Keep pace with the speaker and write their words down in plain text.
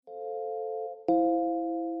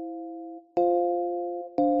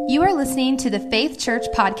You are listening to the Faith Church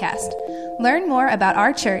Podcast. Learn more about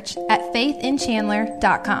our church at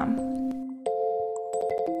faithinchandler.com.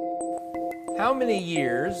 How many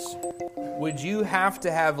years would you have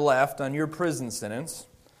to have left on your prison sentence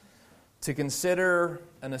to consider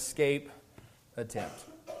an escape attempt?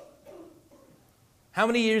 How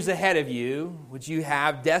many years ahead of you would you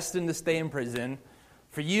have destined to stay in prison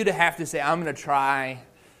for you to have to say, I'm going to try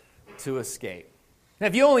to escape? Now,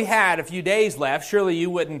 if you only had a few days left, surely you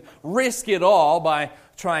wouldn't risk it all by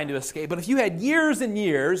trying to escape. But if you had years and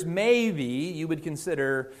years, maybe you would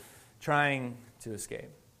consider trying to escape.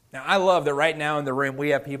 Now, I love that right now in the room we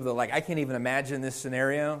have people that are like, I can't even imagine this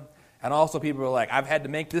scenario. And also people who are like, I've had to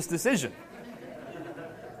make this decision.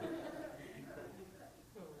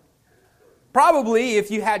 Probably if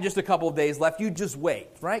you had just a couple of days left, you'd just wait,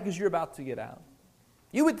 right? Because you're about to get out.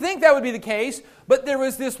 You would think that would be the case, but there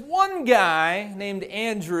was this one guy named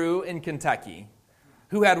Andrew in Kentucky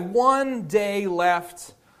who had 1 day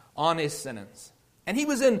left on his sentence. And he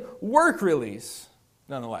was in work release,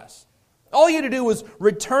 nonetheless. All he had to do was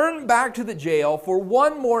return back to the jail for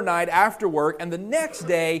one more night after work, and the next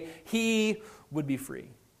day he would be free.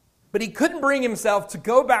 But he couldn't bring himself to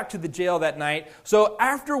go back to the jail that night, so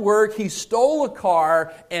after work he stole a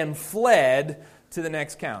car and fled to the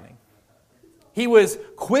next county. He was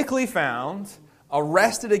quickly found,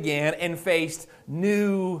 arrested again, and faced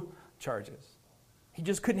new charges. He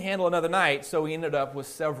just couldn't handle another night, so he ended up with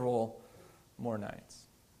several more nights.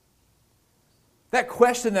 That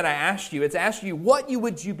question that I asked you, it's asking you, what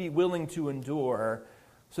would you be willing to endure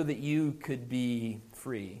so that you could be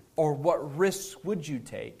free? Or what risks would you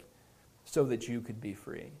take so that you could be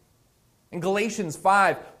free? In Galatians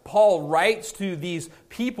 5, Paul writes to these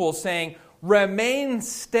people saying, remain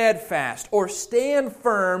steadfast or stand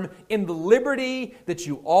firm in the liberty that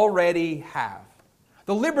you already have.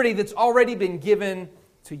 The liberty that's already been given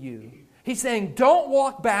to you. He's saying, don't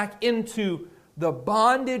walk back into the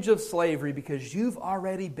bondage of slavery because you've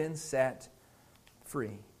already been set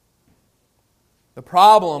free. The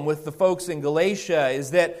problem with the folks in Galatia is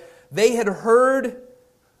that they had heard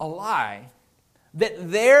a lie.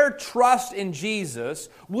 That their trust in Jesus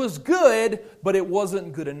was good, but it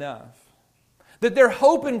wasn't good enough. That their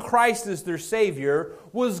hope in Christ as their Savior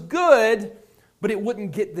was good, but it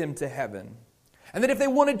wouldn't get them to heaven. And that if they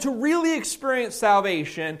wanted to really experience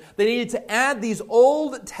salvation, they needed to add these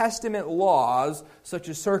Old Testament laws, such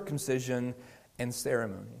as circumcision and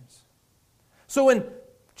ceremonies. So in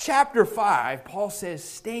chapter 5, Paul says,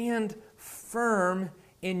 stand firm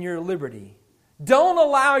in your liberty. Don't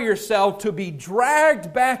allow yourself to be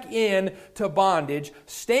dragged back in to bondage.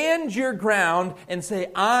 Stand your ground and say,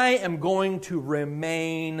 I am going to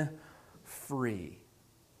remain free.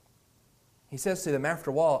 He says to them,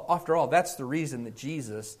 after all, that's the reason that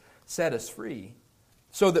Jesus set us free,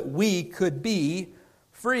 so that we could be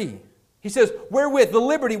free. He says, wherewith, the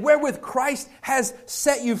liberty, wherewith Christ has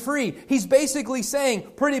set you free. He's basically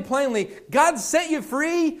saying, pretty plainly, God set you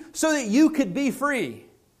free so that you could be free.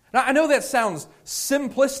 Now, I know that sounds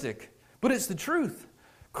simplistic, but it's the truth.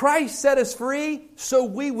 Christ set us free so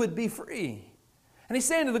we would be free. And he's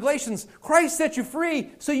saying to the Galatians, Christ set you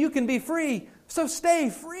free so you can be free, so stay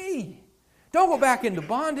free. Don't go back into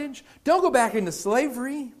bondage. Don't go back into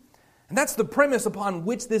slavery. And that's the premise upon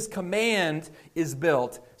which this command is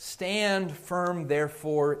built. Stand firm,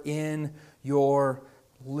 therefore, in your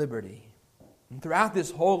liberty. And throughout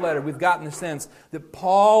this whole letter, we've gotten the sense that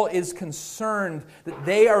Paul is concerned that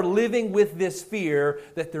they are living with this fear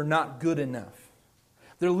that they're not good enough.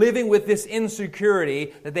 They're living with this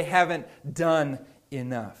insecurity that they haven't done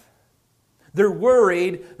enough. They're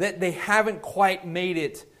worried that they haven't quite made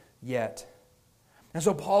it yet. And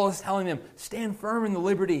so Paul is telling them, stand firm in the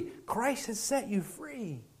liberty. Christ has set you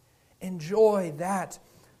free. Enjoy that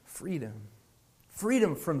freedom.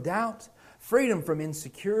 Freedom from doubt. Freedom from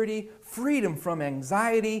insecurity, freedom from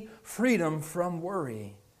anxiety, freedom from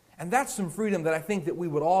worry. And that's some freedom that I think that we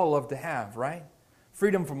would all love to have, right?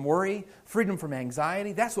 Freedom from worry, freedom from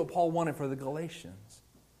anxiety. That's what Paul wanted for the Galatians.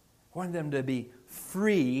 He wanted them to be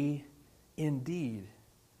free indeed.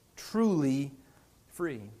 Truly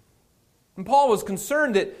free. And Paul was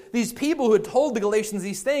concerned that these people who had told the Galatians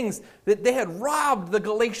these things, that they had robbed the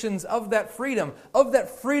Galatians of that freedom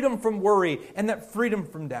from worry and that freedom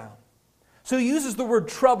from doubt. So he uses the word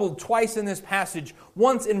troubled twice in this passage,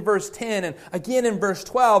 once in verse 10 and again in verse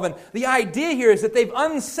 12. And the idea here is that they've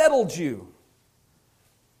unsettled you.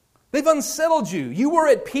 They've unsettled you. You were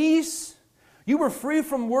at peace. You were free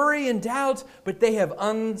from worry and doubt, but they have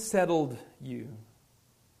unsettled you.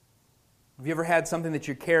 Have you ever had something that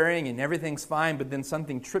you're carrying and everything's fine, but then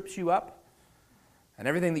something trips you up? And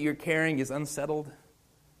everything that you're carrying is unsettled?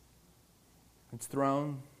 its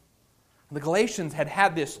throne. The Galatians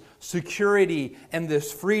had this security and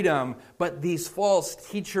this freedom, but these false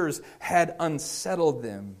teachers had unsettled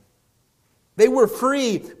them. They were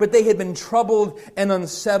free, but they had been troubled and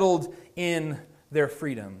unsettled in their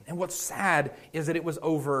freedom. And what's sad is that it was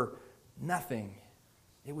over nothing.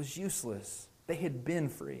 It was useless. They had been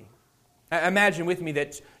free. Imagine with me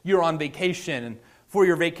that you're on vacation, and for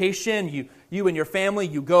your vacation, you and your family,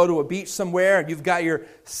 you go to a beach somewhere, and you've got your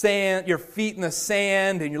feet in the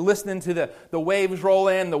sand, and you're listening to the waves roll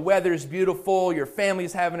in, the weather's beautiful, your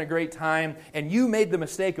family's having a great time, and you made the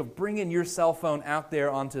mistake of bringing your cell phone out there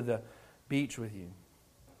onto the beach with you.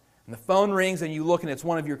 And the phone rings, and you look, and it's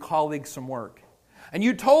one of your colleagues from work. And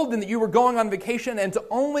you told them that you were going on vacation and to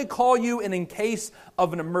only call you in case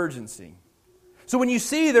of an emergency. So when you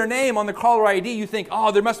see their name on the caller ID, you think,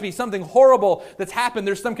 oh, there must be something horrible that's happened.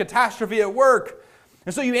 There's some catastrophe at work.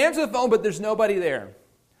 And so you answer the phone, but there's nobody there.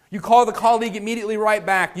 You call the colleague immediately right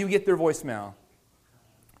back. You get their voicemail.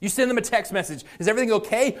 You send them a text message. Is everything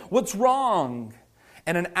okay? What's wrong?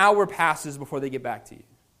 And an hour passes before they get back to you.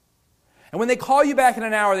 And when they call you back in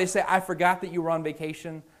an hour, they say, I forgot that you were on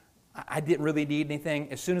vacation. I didn't really need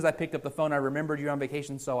anything. As soon as I picked up the phone, I remembered you were on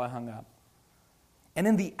vacation, so I hung up. And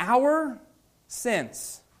in the hour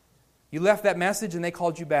since you left that message and they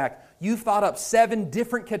called you back, you've thought up 7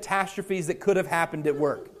 different catastrophes that could have happened at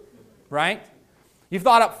work, right? You've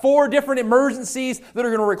thought up 4 different emergencies that are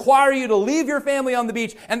going to require you to leave your family on the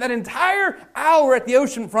beach, and that entire hour at the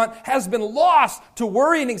ocean front has been lost to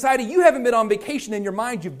worry and anxiety. You haven't been on vacation in your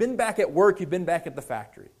mind. You've been back at work. You've been back at the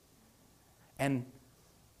factory. And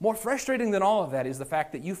more frustrating than all of that is the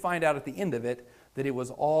fact that you find out at the end of it that it was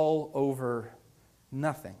all over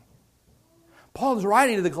nothing. Paul is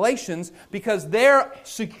writing to the Galatians because their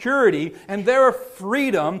security and their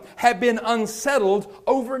freedom had been unsettled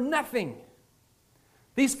over nothing.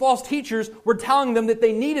 These false teachers were telling them that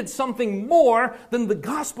they needed something more than the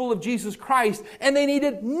gospel of Jesus Christ, and they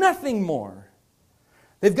needed nothing more.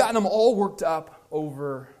 They've gotten them all worked up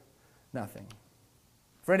over nothing.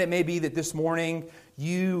 Friend, it may be that this morning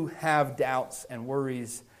you have doubts and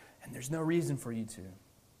worries, and there's no reason for you to.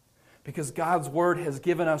 Because God's Word has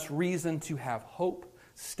given us reason to have hope,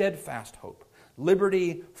 steadfast hope,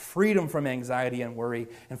 liberty, freedom from anxiety and worry.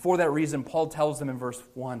 And for that reason, Paul tells them in verse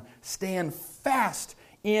 1, stand fast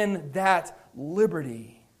in that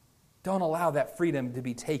liberty. Don't allow that freedom to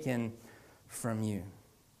be taken from you.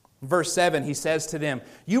 Verse 7, he says to them,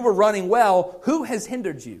 you were running well. Who has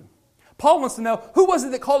hindered you? Paul wants to know, who was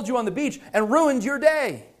it that called you on the beach and ruined your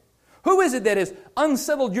day? Who is it that has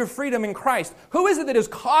unsettled your freedom in Christ? Who is it that has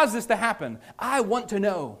caused this to happen? I want to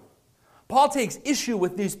know. Paul takes issue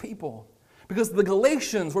with these people because the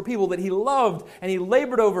Galatians were people that he loved and he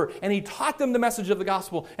labored over, and he taught them the message of the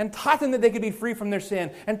gospel and taught them that they could be free from their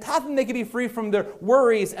sin and taught them they could be free from their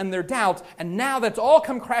worries and their doubts. And now that's all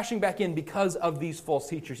come crashing back in because of these false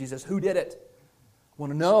teachers. He says, who did it? I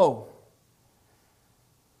want to know.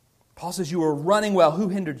 Paul says, you were running well. Who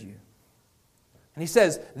hindered you? And he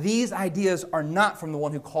says, these ideas are not from the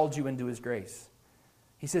one who called you into his grace.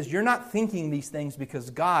 He says, you're not thinking these things because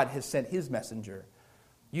God has sent his messenger.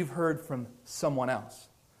 You've heard from someone else.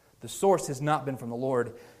 The source has not been from the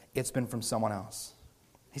Lord, it's been from someone else.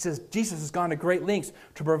 He says, Jesus has gone to great lengths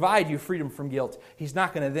to provide you freedom from guilt. He's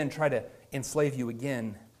not going to then try to enslave you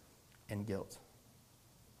again in guilt.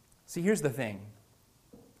 See, here's the thing.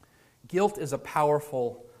 Guilt is a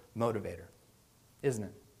powerful motivator, isn't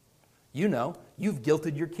it? You know, you've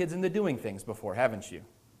guilted your kids into doing things before, haven't you?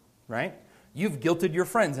 Right? You've guilted your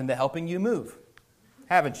friends into helping you move,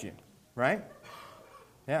 haven't you? Right?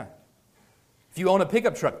 Yeah. If you own a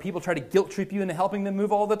pickup truck, people try to guilt trip you into helping them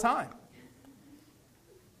move all the time.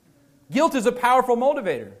 Guilt is a powerful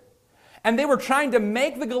motivator. And they were trying to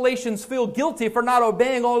make the Galatians feel guilty for not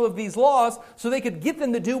obeying all of these laws so they could get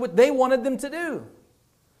them to do what they wanted them to do.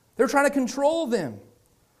 They're trying to control them.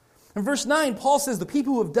 In verse 9, Paul says the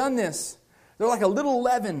people who have done this, they're like a little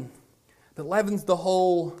leaven that leavens the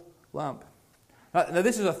whole lump. Now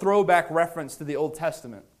this is a throwback reference to the Old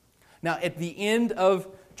Testament. Now, at the end of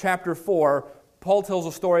chapter 4, Paul tells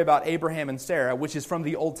a story about Abraham and Sarah, which is from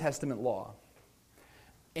the Old Testament law.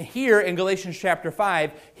 And here in Galatians chapter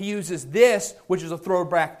 5, he uses this, which is a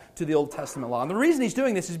throwback to the Old Testament law. And the reason he's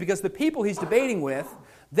doing this is because the people he's debating with,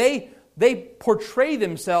 they portray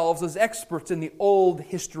themselves as experts in the old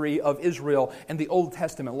history of Israel and the Old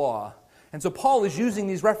Testament law. And so Paul is using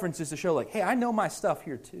these references to show, like, hey, I know my stuff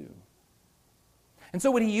here too. And so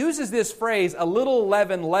when he uses this phrase, a little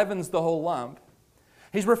leaven leavens the whole lump,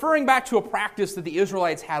 he's referring back to a practice that the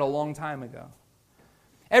Israelites had a long time ago.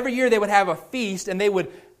 Every year they would have a feast, and they would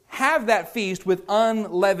have that feast with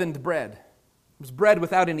unleavened bread. was bread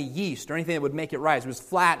without any yeast or anything that would make it rise. It was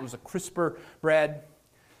flat. It was a crisper bread.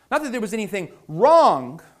 Not that there was anything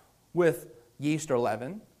wrong with yeast or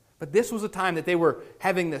leaven, but this was a time that they were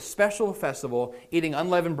having this special festival, eating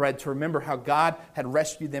unleavened bread to remember how God had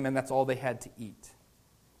rescued them, and that's all they had to eat.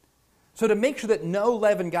 So to make sure that no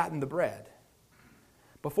leaven got in the bread,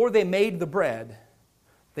 before they made the bread,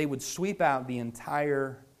 they would sweep out the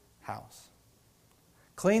entire house.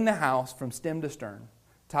 Clean the house from stem to stern,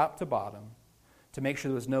 top to bottom, to make sure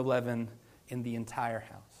there was no leaven in the entire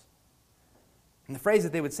house. And the phrase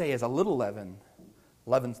that they would say is, a little leaven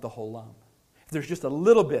leavens the whole lump. If there's just a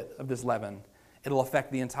little bit of this leaven, it'll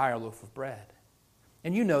affect the entire loaf of bread.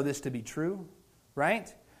 And you know this to be true,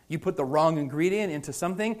 right? You put the wrong ingredient into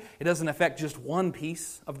something, it doesn't affect just one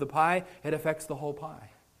piece of the pie, it affects the whole pie.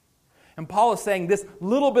 And Paul is saying this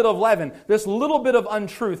little bit of leaven, this little bit of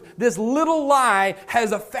untruth, this little lie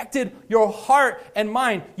has affected your heart and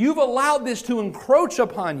mind. You've allowed this to encroach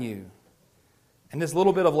upon you. And this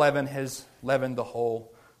little bit of leaven has leavened the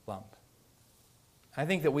whole lump. I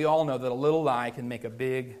think that we all know that a little lie can make a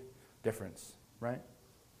big difference, right?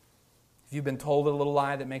 If you've been told a little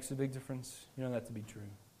lie that makes a big difference, you know that to be true.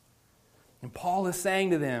 And Paul is saying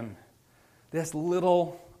to them, this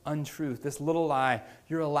little untruth, this little lie,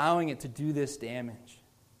 you're allowing it to do this damage.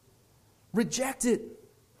 Reject it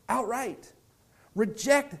outright.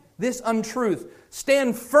 Reject this untruth.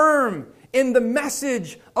 Stand firm in the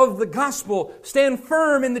message of the gospel. Stand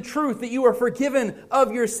firm in the truth that you are forgiven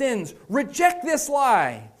of your sins. Reject this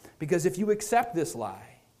lie, because if you accept this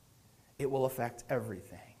lie, it will affect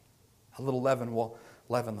everything. A little leaven will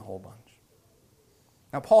leaven the whole bunch.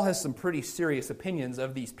 Now, Paul has some pretty serious opinions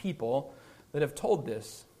of these people that have told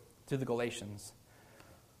this to the Galatians.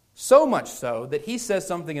 So much so that he says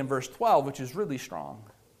something in verse 12 which is really strong.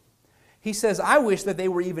 He says, I wish that they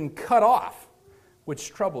were even cut off,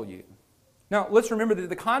 which trouble you. Now, let's remember that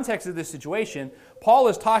the context of this situation, Paul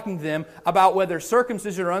is talking to them about whether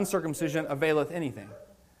circumcision or uncircumcision availeth anything.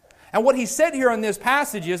 And what he said here in this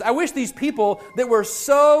passage is, I wish these people that were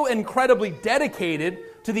so incredibly dedicated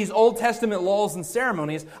to these Old Testament laws and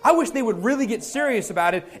ceremonies, I wish they would really get serious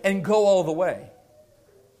about it and go all the way.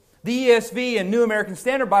 The ESV and New American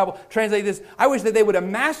Standard Bible translate this, I wish that they would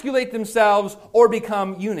emasculate themselves or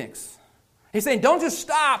become eunuchs. He's saying, don't just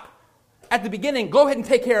stop at the beginning. Go ahead and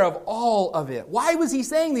take care of all of it. Why was he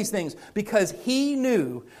saying these things? Because he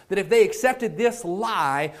knew that if they accepted this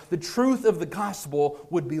lie, the truth of the gospel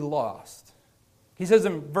would be lost. He says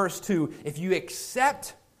in verse 2, if you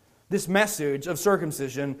accept this message of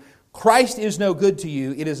circumcision, Christ is no good to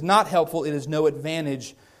you. It is not helpful. It is no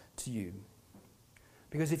advantage to you.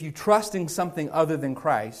 Because if you trust in something other than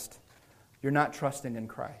Christ, you're not trusting in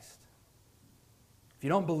Christ. If you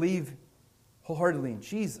don't believe wholeheartedly in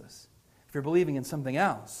Jesus, if you're believing in something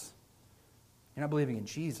else, you're not believing in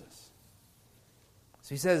Jesus. So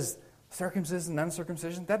he says, circumcision and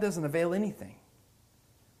uncircumcision, that doesn't avail anything.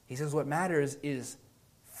 He says what matters is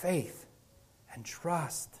faith and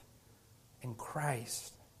trust in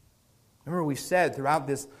Christ. Remember we said throughout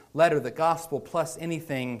this letter, the gospel plus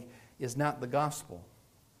anything is not the gospel.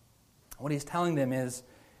 What he's telling them is,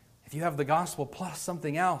 if you have the gospel plus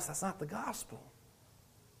something else, that's not the gospel.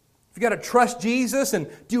 If you've got to trust Jesus and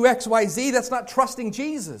do X, Y, Z, that's not trusting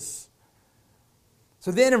Jesus.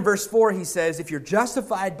 So then in verse 4 he says, if you're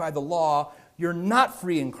justified by the law, you're not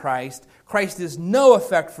free in Christ. Christ is no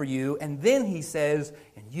effect for you. And then he says,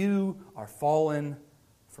 and you are fallen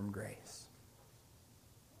from grace.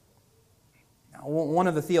 Now, one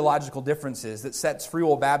of the theological differences that sets Free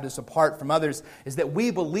Will Baptists apart from others is that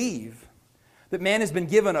we believe that man has been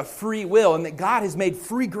given a free will and that God has made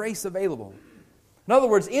free grace available. In other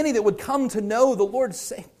words, any that would come to know the Lord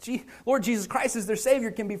Jesus Christ as their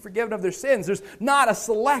Savior can be forgiven of their sins. There's not a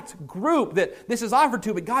select group that this is offered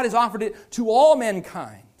to, but God has offered it to all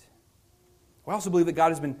mankind. We also believe that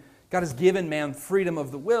God has given man freedom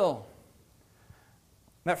of the will.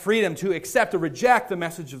 That freedom to accept or reject the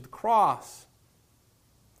message of the cross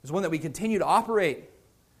is one that we continue to operate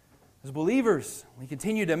as believers. We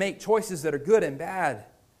continue to make choices that are good and bad.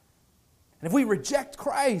 And if we reject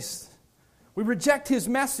Christ, we reject His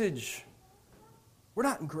message, we're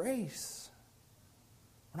not in grace.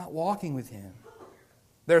 We're not walking with Him.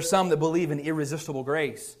 There are some that believe in irresistible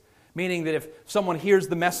grace, meaning that if someone hears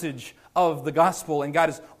the message of the gospel and God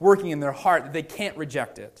is working in their heart, that they can't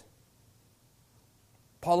reject it.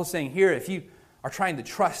 Paul is saying here, if you are trying to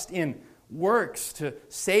trust in works to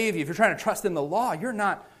save you, if you're trying to trust in the law, you're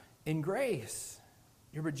not in grace.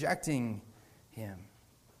 You're rejecting Him.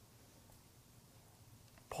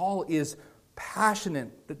 Paul is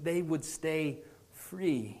passionate that they would stay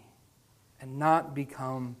free and not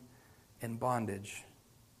become in bondage.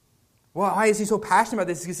 Well, why is he so passionate about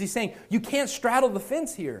this? Because he's saying, you can't straddle the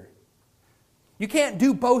fence here. You can't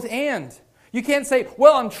do both and. You can't say,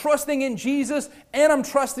 well, I'm trusting in Jesus and I'm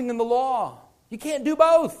trusting in the law. You can't do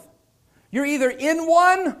both. You're either in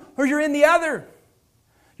one or you're in the other.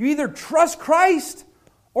 You either trust Christ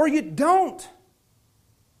or you don't. You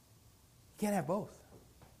can't have both.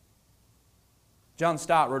 John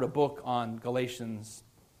Stott wrote a book on Galatians.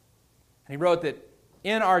 And he wrote that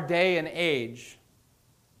in our day and age,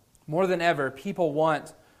 more than ever, people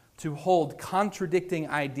want to hold contradicting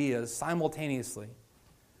ideas simultaneously.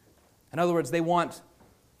 In other words, they want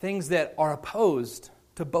things that are opposed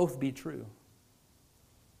to both be true.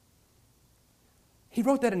 He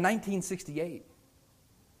wrote that in 1968.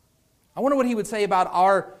 I wonder what he would say about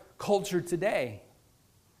our culture today.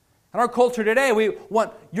 In our culture today, we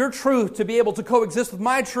want your truth to be able to coexist with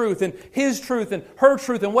my truth and his truth and her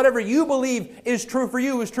truth, and whatever you believe is true for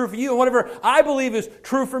you is true for you, and whatever I believe is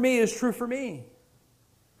true for me is true for me.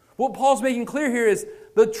 What Paul's making clear here is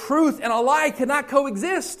the truth and a lie cannot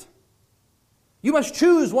coexist. You must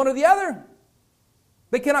choose one or the other.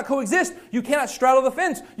 They cannot coexist. You cannot straddle the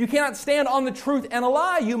fence. You cannot stand on the truth and a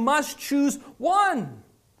lie. You must choose one.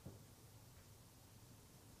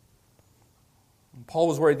 And Paul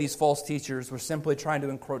was worried these false teachers were simply trying to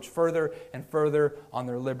encroach further and further on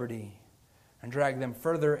their liberty and drag them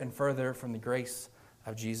further and further from the grace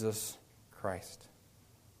of Jesus Christ.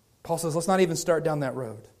 Paul says, let's not even start down that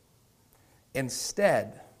road.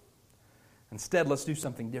 Instead, let's do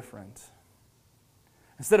something different.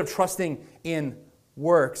 Instead of trusting in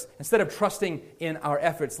works, instead of trusting in our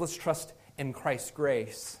efforts, let's trust in Christ's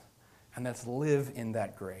grace, and let's live in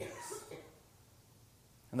that grace.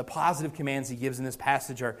 And the positive commands he gives in this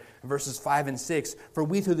passage are in verses 5 and 6. For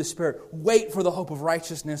we through the Spirit wait for the hope of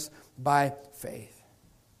righteousness by faith.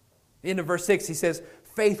 At the end of verse 6, he says,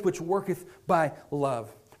 faith which worketh by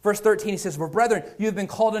love. Verse 13, he says, for brethren, you have been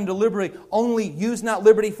called unto liberty, only use not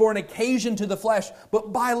liberty for an occasion to the flesh,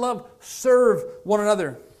 but by love serve one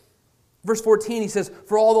another. Verse 14, he says,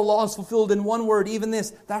 for all the law is fulfilled in one word, even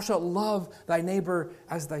this, thou shalt love thy neighbor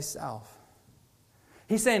as thyself.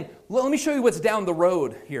 He's saying, let me show you what's down the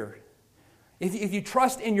road here. If you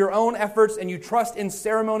trust in your own efforts and you trust in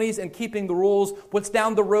ceremonies and keeping the rules, what's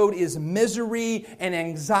down the road is misery and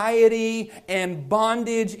anxiety and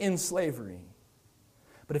bondage in slavery.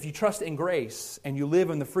 But if you trust in grace and you live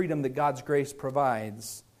in the freedom that God's grace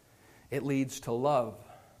provides, it leads to love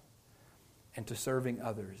and to serving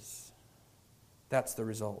others. That's the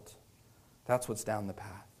result. That's what's down the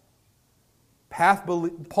path.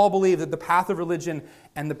 Paul believed that the path of religion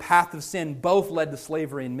and the path of sin both led to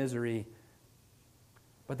slavery and misery.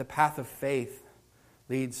 But the path of faith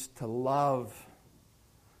leads to love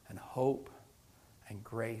and hope and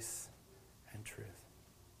grace and truth.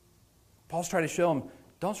 Paul's trying to show them,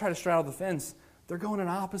 don't try to straddle the fence. They're going in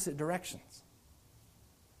opposite directions.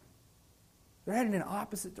 They're heading in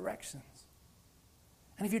opposite directions.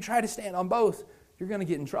 And if you try to stand on both, you're going to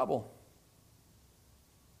get in trouble.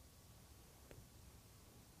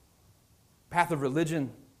 The path of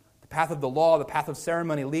religion, the path of the law, the path of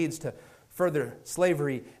ceremony leads to further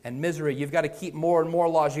slavery and misery. You've got to keep more and more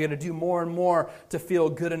laws. You've got to do more and more to feel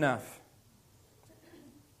good enough.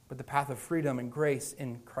 But the path of freedom and grace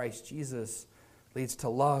in Christ Jesus leads to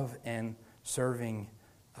love and serving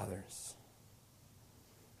others.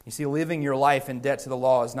 You see, living your life in debt to the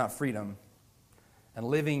law is not freedom. And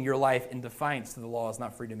living your life in defiance to the law is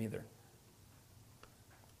not freedom either.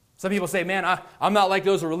 Some people say, man, I'm not like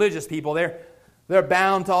those religious people. They're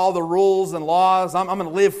bound to all the rules and laws. I'm going to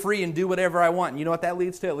live free and do whatever I want. And you know what that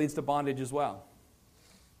leads to? It leads to bondage as well.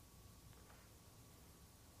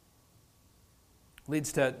 It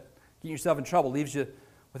leads to getting yourself in trouble. Leaves you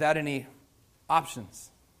without any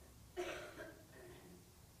options.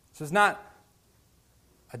 So it's not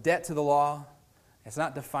a debt to the law. It's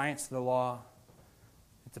not defiance to the law.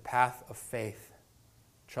 It's a path of faith,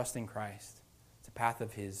 trusting Christ. It's a path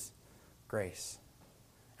of His grace.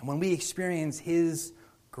 And when we experience His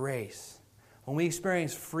grace, when we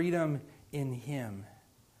experience freedom in Him,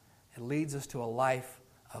 it leads us to a life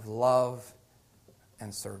of love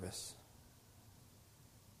and service.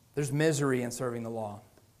 There's misery in serving the law.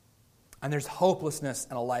 And there's hopelessness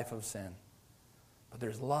in a life of sin. But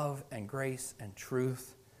there's love and grace and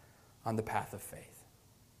truth on the path of faith.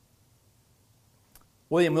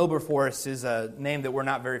 William Wilberforce is a name that we're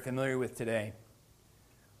not very familiar with today.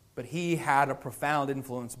 But he had a profound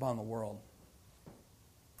influence upon the world.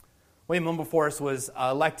 William Wilberforce was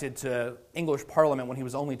elected to English Parliament when he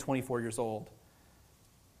was only 24 years old.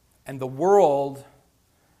 And the world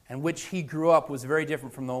in which he grew up was very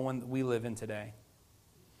different from the one that we live in today.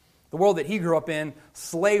 The world that he grew up in,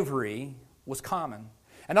 slavery was common.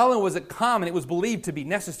 And not only was it common, it was believed to be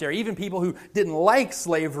necessary. Even people who didn't like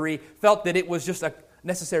slavery felt that it was just a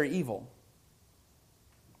necessary evil.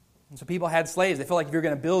 And so people had slaves. They felt like if you're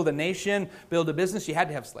going to build a nation, build a business, you had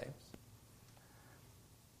to have slaves.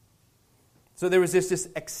 So there was this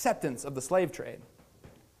acceptance of the slave trade.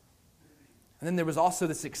 And then there was also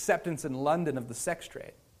this acceptance in London of the sex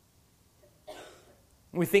trade.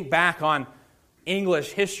 When we think back on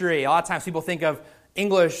English history, a lot of times people think of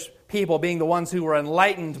English people being the ones who were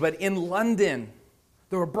enlightened, but in London,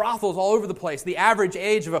 there were brothels all over the place. The average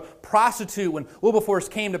age of a prostitute when Wilberforce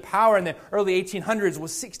came to power in the early 1800s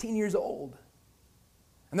was 16 years old.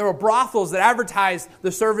 And there were brothels that advertised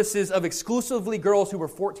the services of exclusively girls who were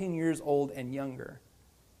 14 years old and younger.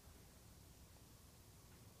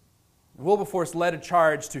 Wilberforce led a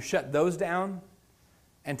charge to shut those down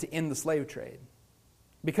and to end the slave trade.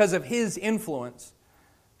 Because of his influence,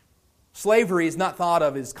 slavery is not thought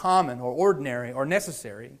of as common or ordinary or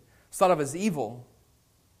necessary. It's thought of as evil.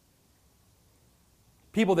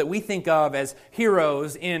 People that we think of as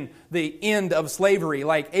heroes in the end of slavery,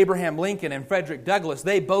 like Abraham Lincoln and Frederick Douglass,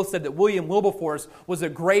 they both said that William Wilberforce was a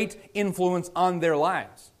great influence on their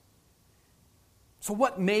lives. So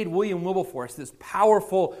what made William Wilberforce this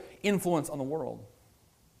powerful influence on the world?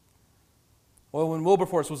 Well, when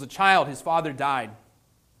Wilberforce was a child, his father died.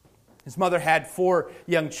 His mother had 4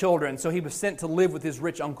 young children, so he was sent to live with his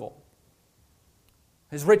rich uncle.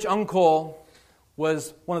 His rich uncle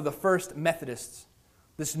was one of the first Methodists,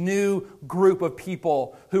 this new group of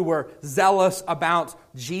people who were zealous about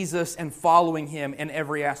Jesus and following him in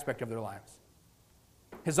every aspect of their lives.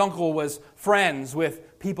 His uncle was friends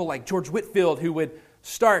with people like George Whitefield, who would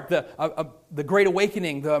start the Great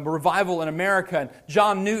Awakening, the revival in America, and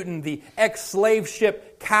John Newton, the ex-slave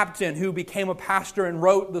ship captain who became a pastor and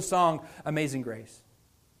wrote the song Amazing Grace.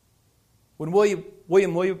 When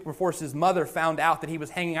William Wilberforce's mother found out that he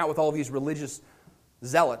was hanging out with all these religious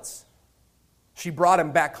zealots, she brought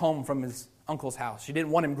him back home from his uncle's house. She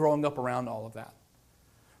didn't want him growing up around all of that.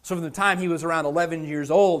 So from the time he was around 11 years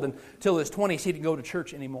old until his 20s, he didn't go to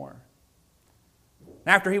church anymore.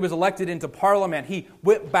 After he was elected into Parliament, he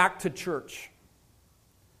went back to church.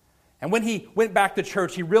 And when he went back to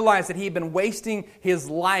church, he realized that he had been wasting his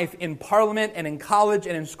life in Parliament and in college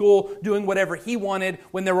and in school doing whatever he wanted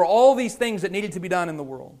when there were all these things that needed to be done in the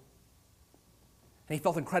world. And he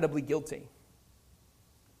felt incredibly guilty.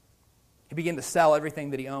 He began to sell everything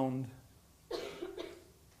that he owned.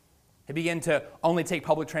 He began to only take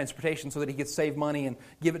public transportation so that he could save money and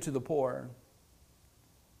give it to the poor.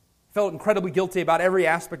 He felt incredibly guilty about every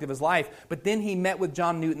aspect of his life. But then he met with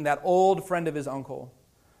John Newton, that old friend of his uncle,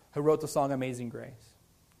 who wrote the song Amazing Grace.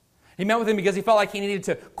 He met with him because he felt like he needed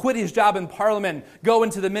to quit his job in Parliament, go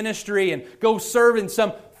into the ministry, and go serve in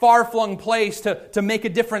some far-flung place to make a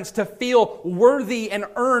difference, to feel worthy and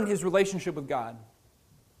earn his relationship with God.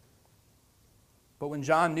 But when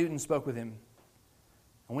John Newton spoke with him,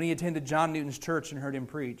 and when he attended John Newton's church and heard him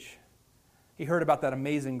preach, he heard about that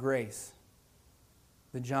amazing grace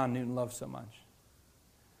that John Newton loved so much.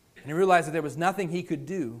 And he realized that there was nothing he could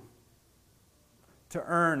do to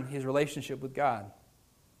earn his relationship with God,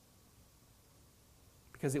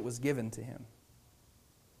 because it was given to him.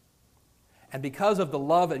 And because of the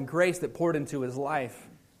love and grace that poured into his life,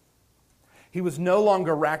 he was no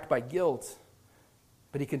longer racked by guilt,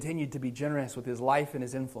 but he continued to be generous with his life and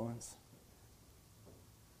his influence.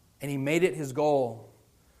 And he made it his goal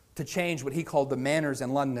to change what he called the manners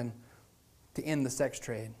in London, to end the sex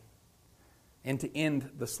trade and to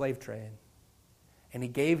end the slave trade. And he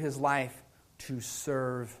gave his life to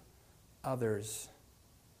serve others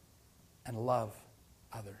and love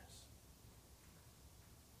others.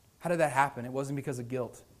 How did that happen? It wasn't because of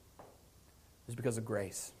guilt. It was because of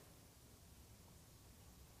grace.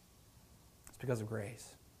 It's because of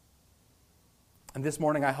grace. And this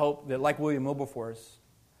morning I hope that, like William Wilberforce,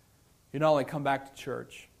 you not only come back to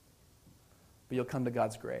church, but you'll come to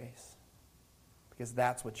God's grace. Because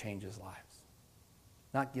that's what changes lives.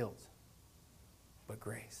 Not guilt, but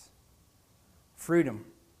grace. Freedom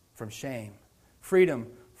from shame. Freedom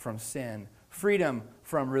from sin. Freedom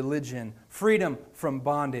from religion. Freedom from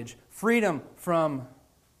bondage. Freedom from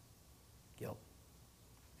guilt,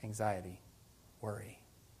 anxiety, worry.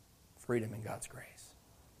 Freedom in God's grace.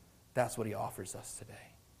 That's what He offers us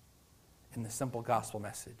today in the simple gospel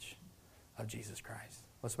message of Jesus Christ.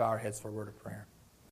 Let's bow our heads for a word of prayer.